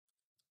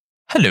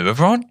Hello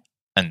everyone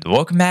and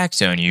welcome back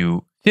to a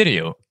new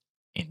video.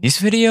 In this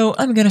video,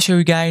 I'm gonna show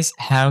you guys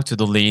how to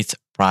delete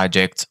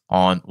projects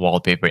on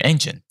Wallpaper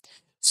engine.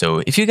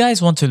 So if you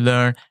guys want to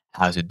learn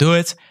how to do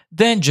it,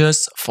 then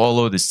just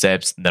follow the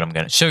steps that I'm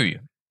gonna show you.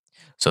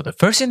 So the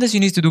first thing that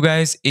you need to do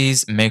guys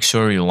is make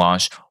sure you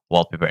launch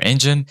Wallpaper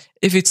engine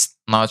if it's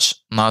not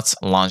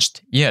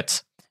launched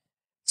yet.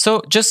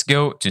 So just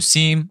go to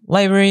Theme,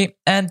 Library,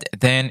 and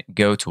then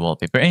go to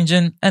Wallpaper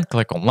Engine and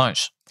click on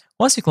Launch.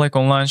 Once you click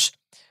on Launch,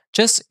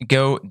 just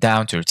go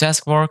down to your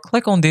taskbar,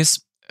 click on this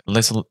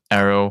little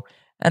arrow,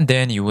 and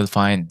then you will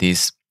find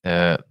this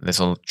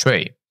little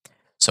tray.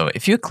 So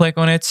if you click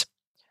on it,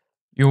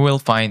 you will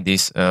find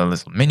this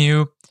little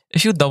menu.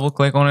 If you double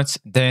click on it,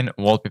 then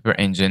Wallpaper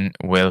Engine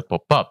will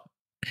pop up.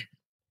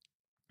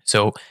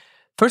 So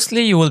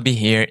firstly, you will be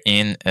here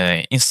in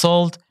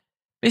Installed.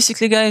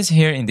 Basically, guys,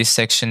 here in this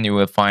section, you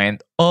will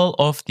find all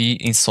of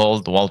the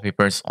installed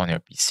wallpapers on your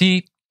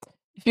PC.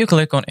 If you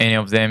click on any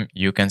of them,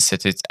 you can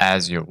set it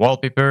as your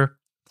wallpaper.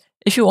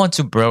 If you want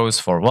to browse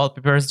for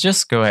wallpapers,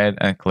 just go ahead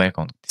and click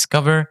on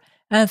Discover.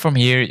 And from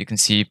here, you can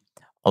see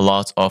a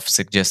lot of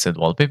suggested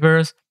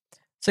wallpapers,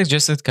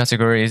 suggested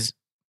categories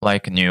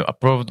like new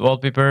approved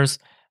wallpapers,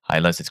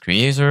 highlighted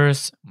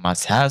creators,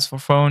 must-haves for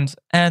phones,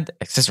 and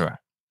etc.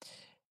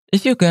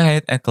 If you go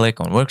ahead and click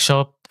on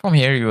Workshop, from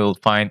here you will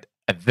find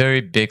a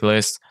very big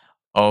list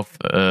of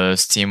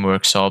Steam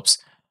Workshops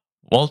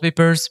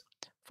wallpapers.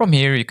 From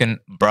here you can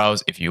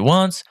browse if you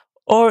want,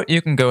 or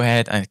you can go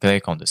ahead and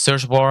click on the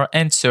search bar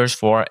and search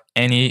for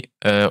any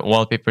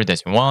wallpaper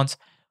that you want.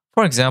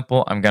 For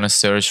example, I'm gonna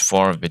search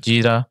for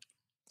Vegeta.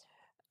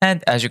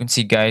 And as you can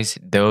see guys,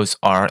 those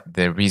are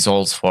the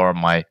results for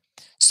my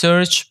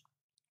search.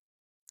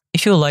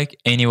 If you like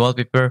any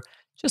wallpaper,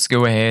 just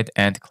go ahead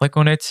and click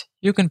on it.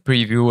 You can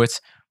preview it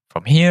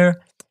from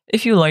here.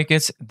 If you like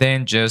it,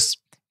 then just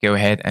go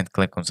ahead and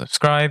click on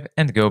subscribe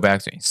and go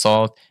back to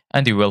install,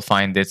 and you will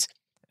find it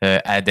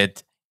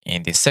added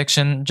in this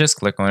section. Just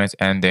click on it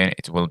and then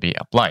it will be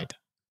applied.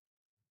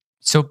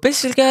 So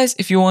basically guys,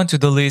 if you want to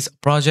delete a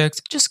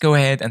project, just go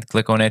ahead and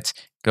click on it,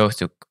 go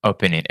to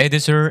open in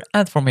editor,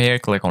 and from here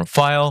click on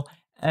file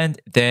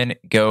and then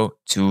go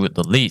to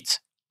delete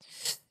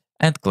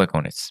and click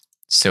on it.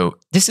 So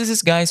this is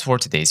it guys for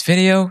today's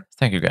video.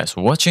 Thank you guys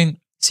for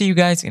watching. See you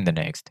guys in the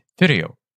next video.